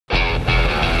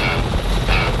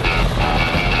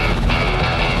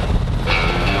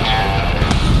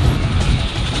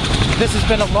This has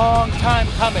been a long time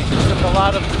coming. There's been a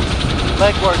lot of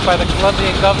legwork by the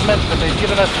Colombian government, but they've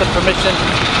given us the permission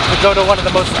to go to one of the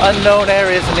most unknown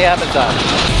areas in the Amazon.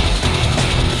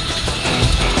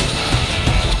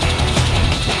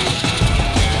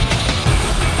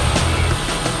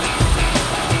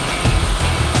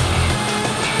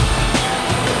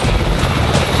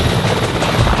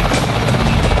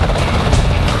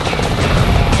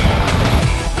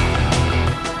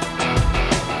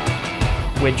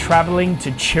 We're traveling to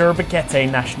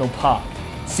Chiribiquete National Park,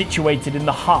 situated in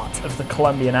the heart of the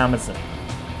Colombian Amazon.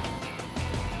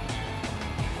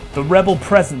 The rebel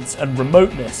presence and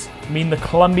remoteness mean the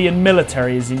Colombian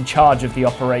military is in charge of the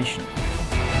operation.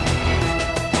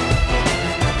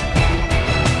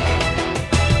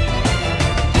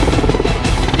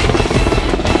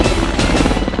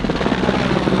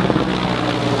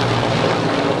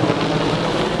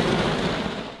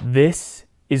 This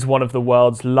is one of the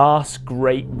world's last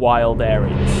great wild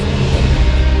areas.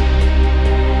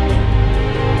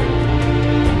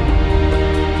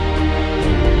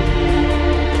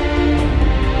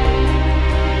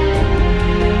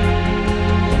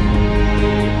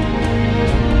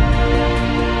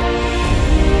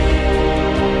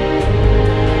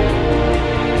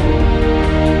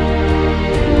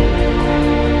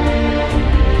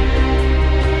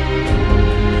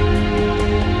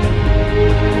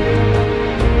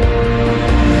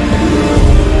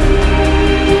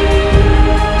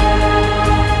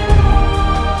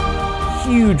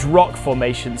 Huge rock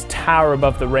formations tower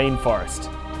above the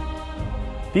rainforest.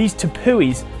 These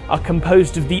tepuis are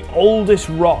composed of the oldest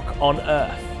rock on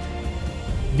Earth.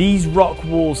 These rock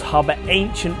walls harbour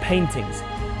ancient paintings,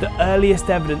 the earliest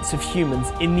evidence of humans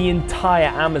in the entire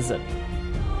Amazon.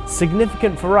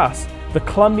 Significant for us, the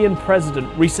Colombian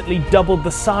president recently doubled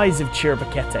the size of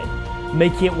Chiribiquete,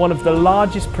 making it one of the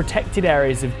largest protected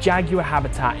areas of jaguar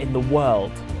habitat in the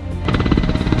world.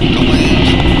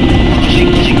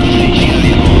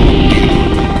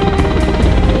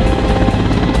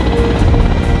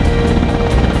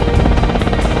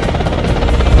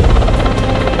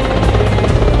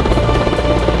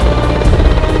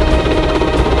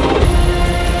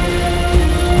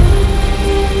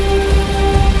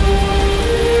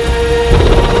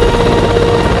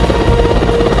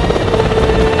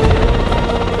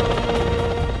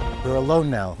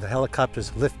 Now. The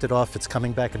helicopter's lifted off. It's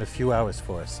coming back in a few hours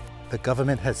for us. The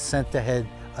government has sent ahead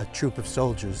a troop of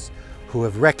soldiers who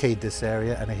have recce'd this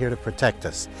area and are here to protect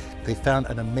us. They found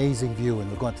an amazing view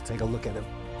and we're going to take a look at it.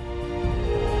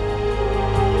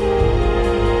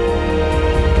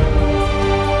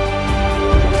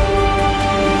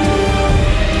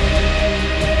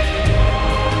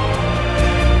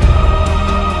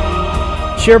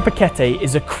 Chiribiquete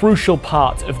is a crucial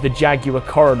part of the jaguar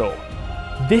corridor.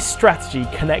 This strategy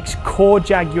connects core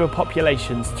jaguar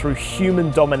populations through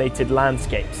human-dominated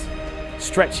landscapes,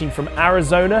 stretching from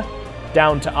Arizona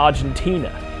down to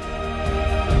Argentina.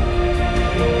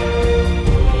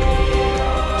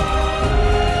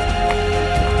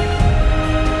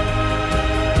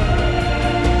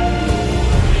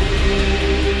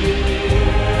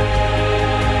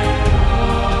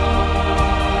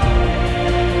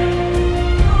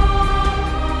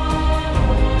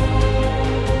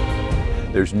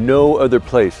 There's no other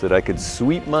place that I could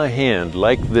sweep my hand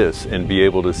like this and be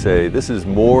able to say, this is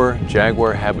more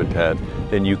jaguar habitat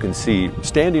than you can see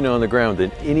standing on the ground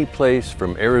than any place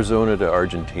from Arizona to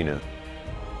Argentina.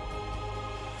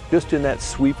 Just in that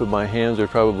sweep of my hands, there's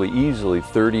probably easily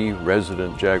 30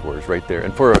 resident jaguars right there.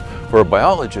 And for a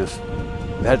biologist,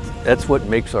 that's what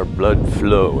makes our blood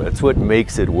flow. That's what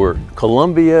makes it work.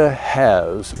 Colombia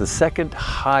has the second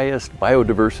highest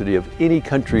biodiversity of any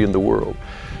country in the world.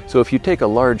 So if you take a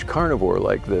large carnivore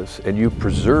like this and you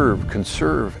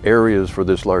conserve areas for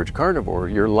this large carnivore,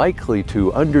 you're likely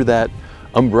to, under that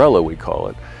umbrella we call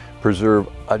it, preserve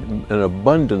an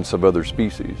abundance of other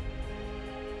species.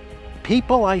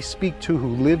 People I speak to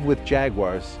who live with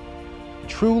jaguars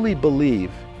truly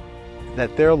believe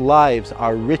that their lives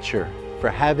are richer for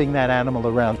having that animal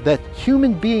around, that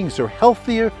human beings are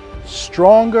healthier,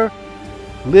 stronger,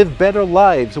 live better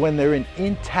lives when they're in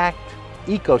intact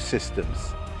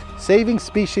ecosystems. Saving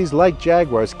species like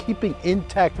jaguars, keeping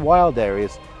intact wild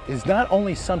areas, is not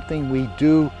only something we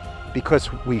do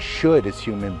because we should as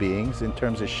human beings in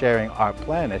terms of sharing our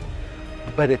planet,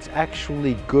 but it's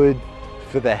actually good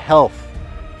for the health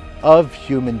of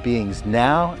human beings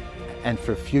now and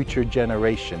for future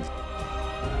generations.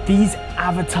 These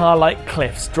avatar-like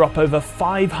cliffs drop over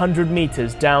 500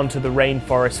 meters down to the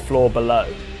rainforest floor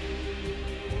below.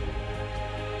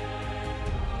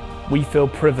 We feel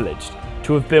privileged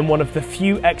to have been one of the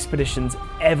few expeditions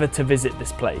ever to visit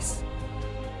this place.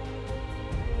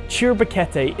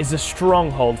 Chirbiquete is a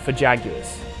stronghold for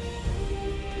jaguars.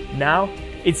 Now,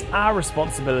 it's our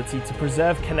responsibility to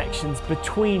preserve connections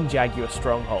between jaguar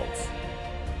strongholds.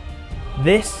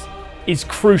 This is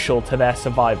crucial to their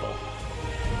survival.